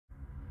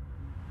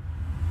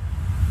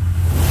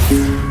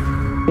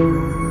Hi,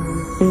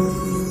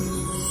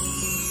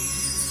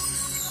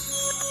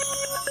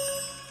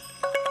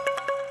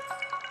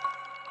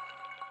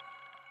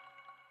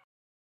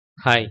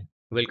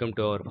 welcome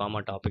to our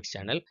Pharma Topics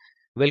channel.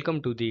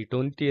 Welcome to the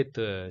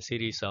 20th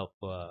series of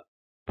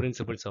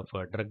Principles of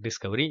Drug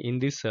Discovery. In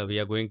this, we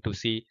are going to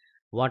see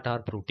what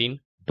are protein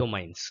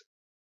domains.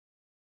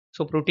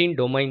 So, protein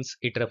domains,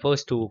 it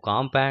refers to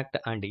compact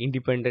and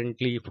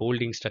independently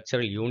folding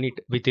structural unit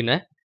within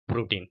a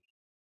protein.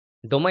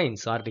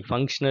 Domains are the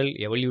functional,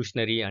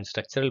 evolutionary, and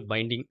structural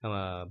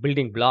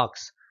building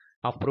blocks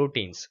of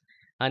proteins,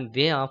 and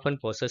they often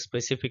possess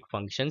specific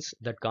functions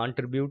that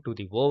contribute to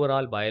the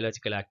overall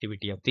biological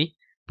activity of the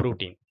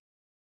protein.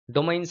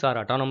 Domains are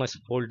autonomous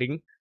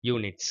folding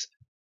units.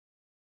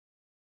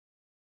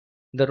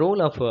 The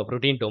role of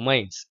protein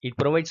domains, it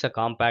provides a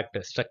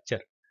compact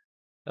structure.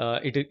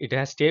 It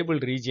has stable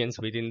regions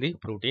within the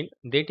protein.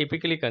 They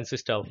typically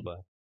consist of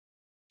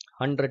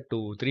 100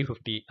 to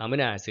 350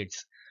 amino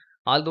acids,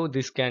 although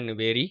this can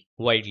vary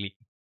widely.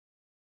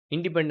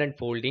 Independent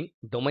folding,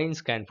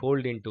 domains can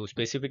fold into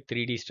specific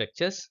 3D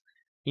structures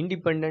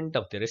independent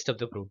of the rest of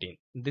the protein.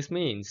 This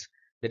means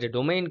that a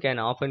domain can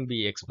often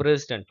be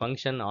expressed and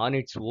function on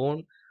its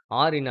own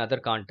or in other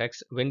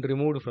contexts when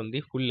removed from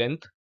the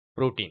full-length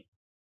protein.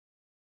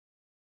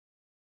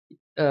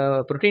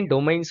 Protein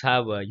domains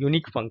have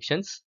unique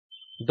functions.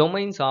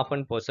 Domains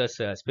often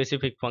possess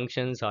specific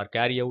functions or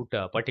carry out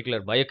particular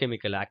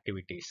biochemical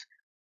activities.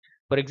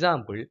 For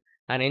example,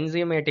 an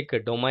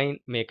enzymatic domain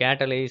may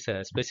catalyze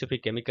a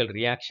specific chemical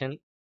reaction.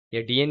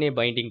 A DNA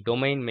binding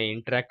domain may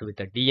interact with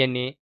a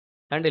DNA,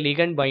 and a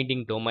ligand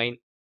binding domain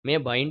may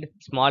bind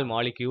small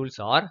molecules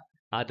or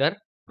other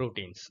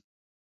proteins.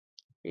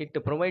 It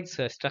provides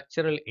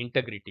structural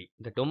integrity.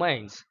 The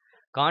domains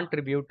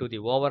contribute to the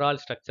overall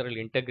structural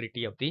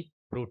integrity of the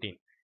protein.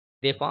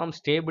 They form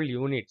stable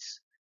units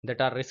that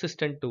are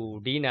resistant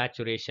to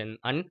denaturation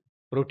and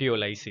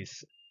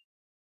proteolysis.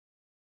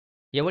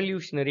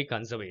 Evolutionary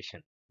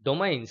conservation.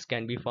 Domains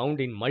can be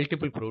found in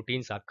multiple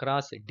proteins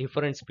across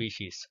different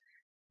species,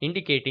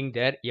 indicating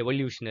their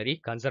evolutionary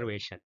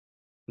conservation.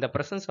 The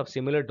presence of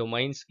similar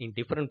domains in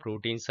different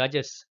proteins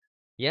suggests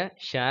a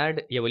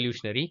shared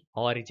evolutionary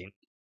origin.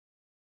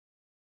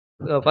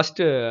 First,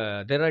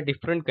 there are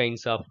different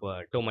kinds of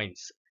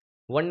domains.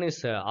 One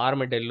is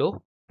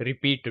Armadillo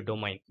repeat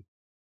domain.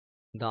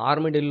 The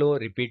Armadillo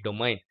repeat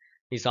domain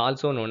is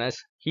also known as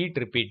heat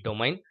repeat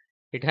domain.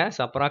 It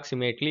has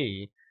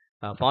approximately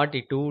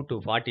 42 to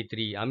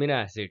 43 amino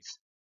acids.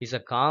 Is a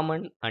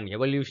common and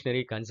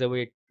evolutionary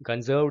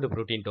conserved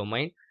protein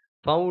domain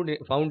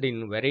found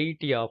in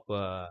variety of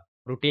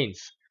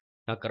proteins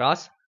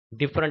across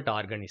different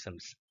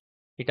organisms.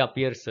 It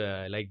appears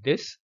like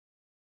this.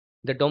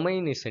 The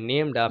domain is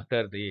named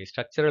after the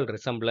structural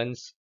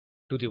resemblance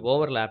to the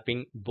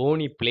overlapping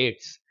bony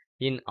plates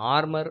in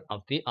armor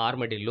of the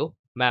armadillo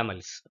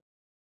mammals.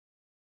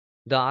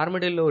 The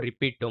armadillo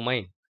repeat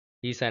domain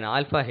is an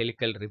alpha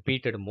helical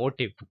repeated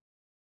motif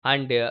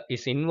and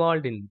is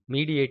involved in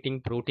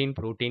mediating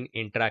protein-protein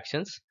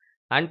interactions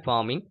and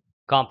forming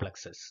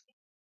complexes.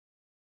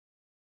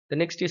 The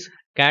next is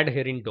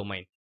Cadherin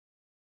domain.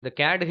 The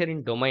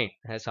Cadherin domain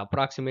has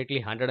approximately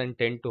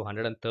 110 to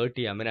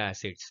 130 amino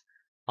acids,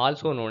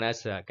 also known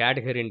as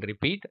Cadherin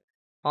repeat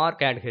or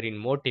Cadherin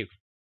motif.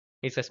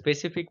 Is a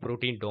specific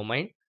protein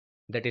domain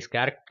that is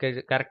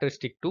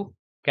characteristic to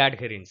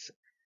cadherins.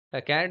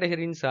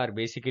 Cadherins are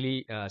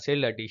basically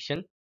cell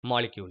adhesion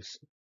molecules.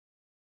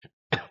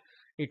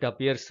 It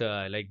appears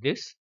like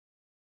this.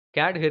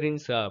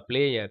 Cadherins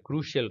play a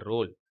crucial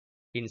role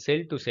in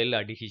cell-to-cell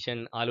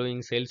adhesion,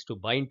 allowing cells to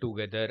bind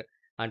together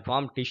and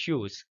form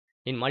tissues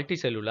in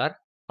multicellular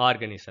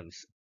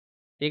organisms.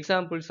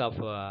 Examples of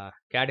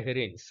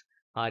cadherins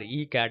are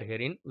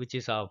E-cadherin, which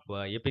is of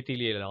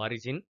epithelial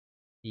origin,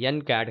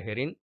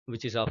 N-cadherin,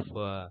 which is of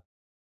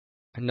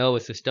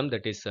nervous system,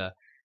 that is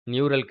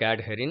neural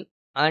cadherin,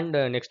 and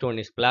next one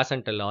is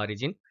placental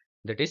origin,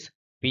 that is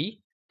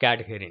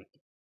P-cadherin.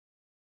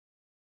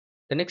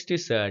 The next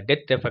is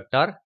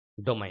death-effector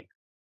domain.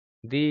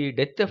 The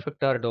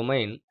death-effector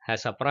domain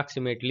has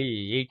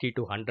approximately 80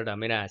 to 100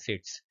 amino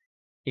acids.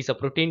 Is a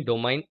protein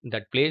domain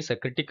that plays a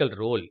critical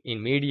role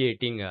in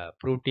mediating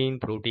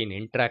protein-protein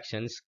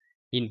interactions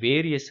in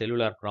various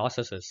cellular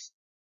processes,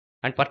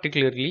 and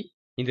particularly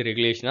in the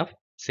regulation of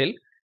cell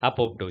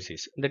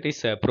apoptosis, that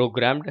is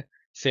programmed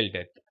cell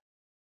death.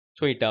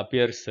 So it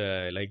appears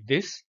like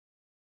this.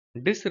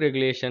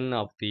 Dysregulation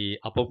of the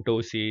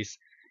apoptosis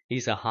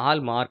is a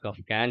hallmark of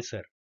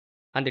cancer,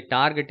 and the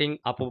targeting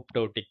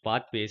apoptotic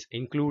pathways,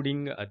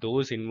 including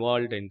those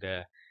involved in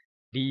the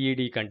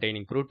DED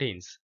containing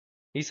proteins,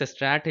 is a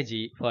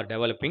strategy for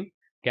developing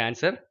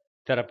cancer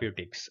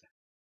therapeutics.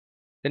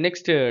 The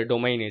next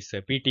domain is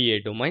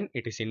PTA domain.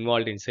 It is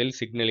involved in cell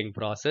signaling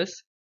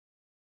process.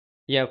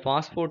 A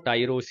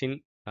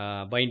phosphotyrosine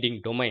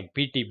binding domain,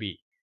 PTB,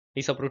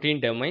 is a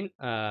protein domain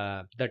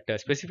that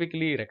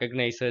specifically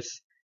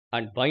recognizes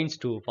and binds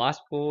to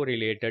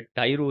phosphorylated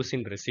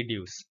tyrosine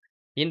residues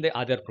in the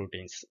other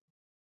proteins.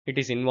 It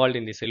is involved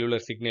in the cellular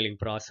signaling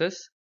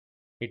process.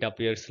 It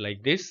appears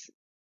like this.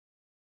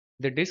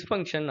 The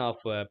dysfunction of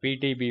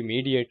PTB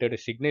mediated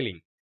signaling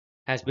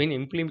has been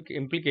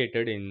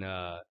implicated in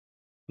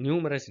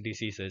numerous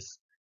diseases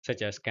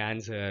such as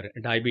cancer,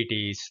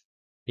 diabetes,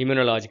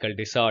 immunological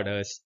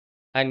disorders,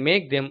 and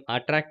make them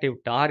attractive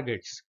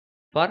targets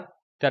for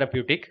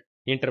therapeutic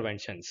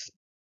interventions.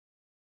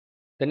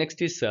 The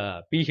next is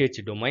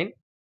pH domain.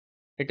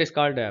 It is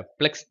called a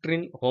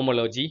plextrin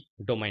homology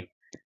domain.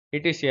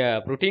 It is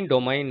a protein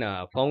domain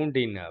found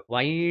in a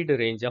wide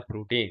range of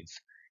proteins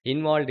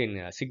involved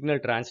in signal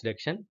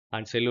transduction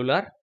and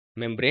cellular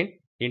membrane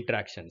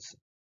interactions.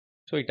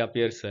 So it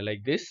appears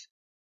like this.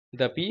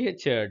 The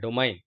pH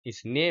domain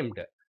is named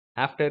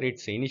after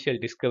its initial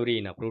discovery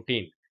in a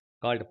protein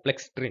called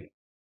plextrin,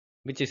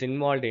 which is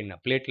involved in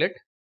platelet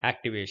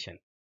activation.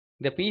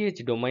 The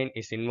pH domain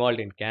is involved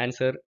in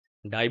cancer,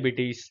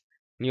 diabetes,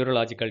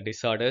 neurological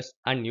disorders,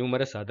 and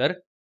numerous other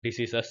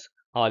diseases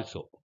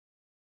also.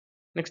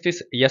 Next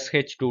is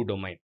SH2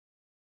 domain.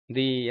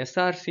 The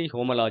SRC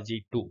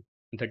homology 2,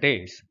 that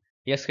is,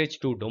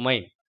 SH2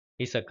 domain,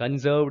 is a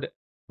conserved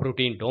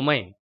protein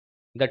domain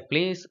that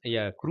plays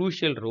a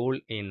crucial role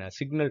in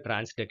signal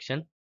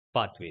transduction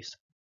pathways.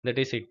 That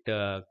is,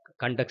 it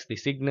conducts the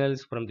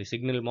signals from the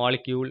signal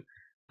molecule,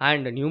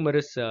 and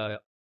numerous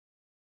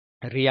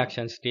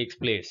reactions takes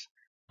place,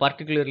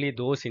 particularly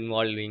those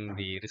involving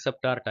the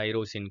receptor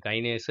tyrosine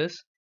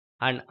kinases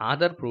and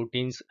other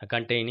proteins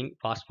containing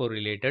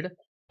phosphorylated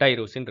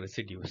tyrosine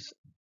residues.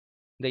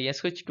 The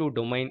SH2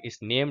 domain is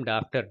named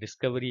after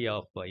discovery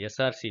of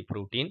SRC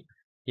protein,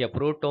 a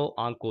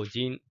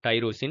proto-oncogene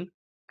tyrosine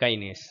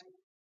kinase.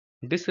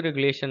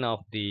 Dysregulation of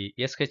the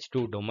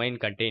SH2 domain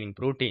containing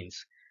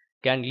proteins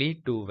can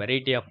lead to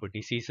variety of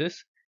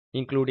diseases,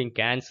 including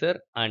cancer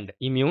and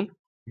immune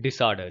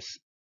disorders.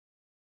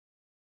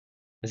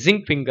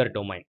 Zinc finger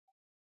domain.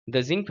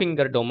 The zinc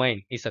finger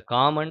domain is a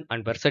common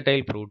and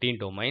versatile protein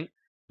domain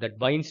that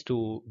binds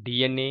to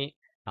DNA,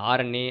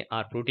 RNA,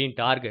 or protein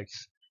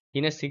targets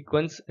in a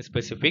sequence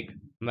specific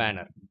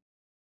manner.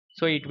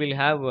 So it will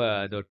have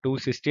the two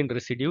cysteine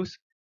residues,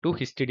 two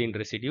histidine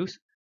residues,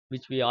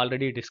 which we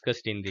already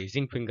discussed in the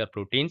zinc finger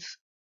proteins.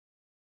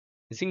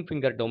 Zinc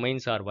finger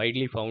domains are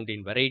widely found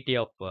in variety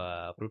of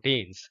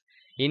proteins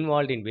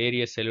involved in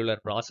various cellular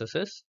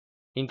processes,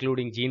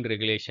 including gene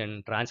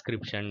regulation,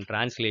 transcription,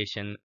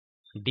 translation,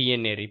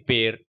 DNA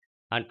repair,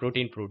 and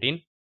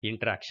protein-protein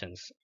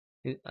interactions.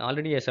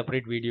 Already a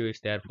separate video is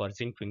there for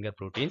zinc finger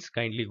proteins.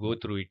 Kindly go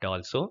through it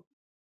also.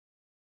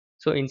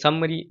 So in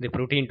summary, the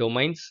protein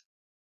domains.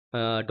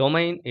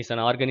 Domain is an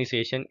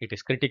organization. It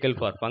is critical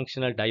for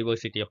functional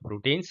diversity of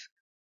proteins.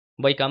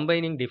 By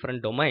combining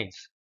different domains,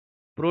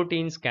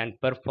 proteins can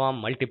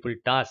perform multiple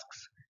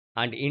tasks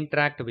and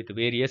interact with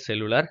various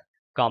cellular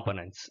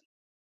components.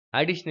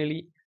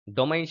 Additionally,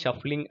 domain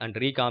shuffling and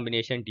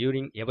recombination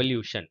during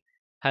evolution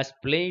has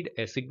played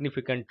a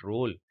significant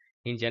role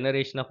in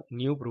generation of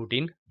new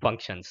protein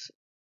functions.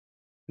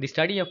 The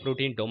study of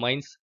protein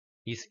domains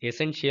is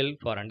essential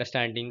for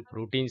understanding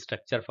protein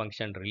structure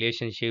function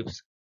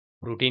relationships,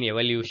 protein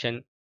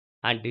evolution,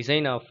 and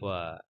design of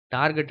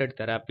targeted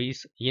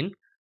therapies in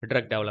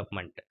drug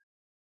development.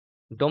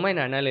 Domain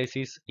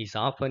analysis is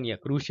often a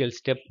crucial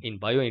step in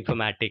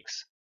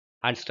bioinformatics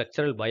and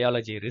structural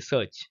biology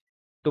research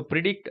to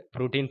predict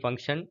protein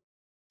function,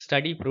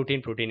 study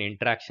protein-protein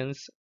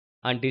interactions,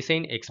 and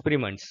design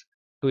experiments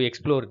to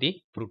explore the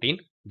protein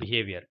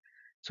behavior.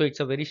 So it's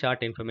a very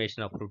short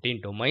information of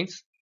protein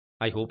domains.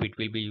 I hope it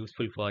will be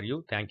useful for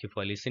you. Thank you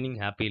for listening.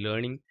 Happy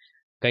learning.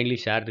 Kindly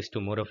share this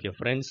to more of your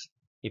friends.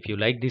 If you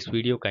like this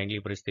video, kindly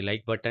press the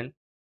like button.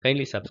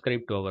 Kindly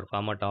subscribe to our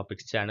Pharma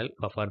Topics channel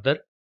for further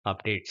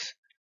updates.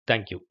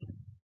 Thank you.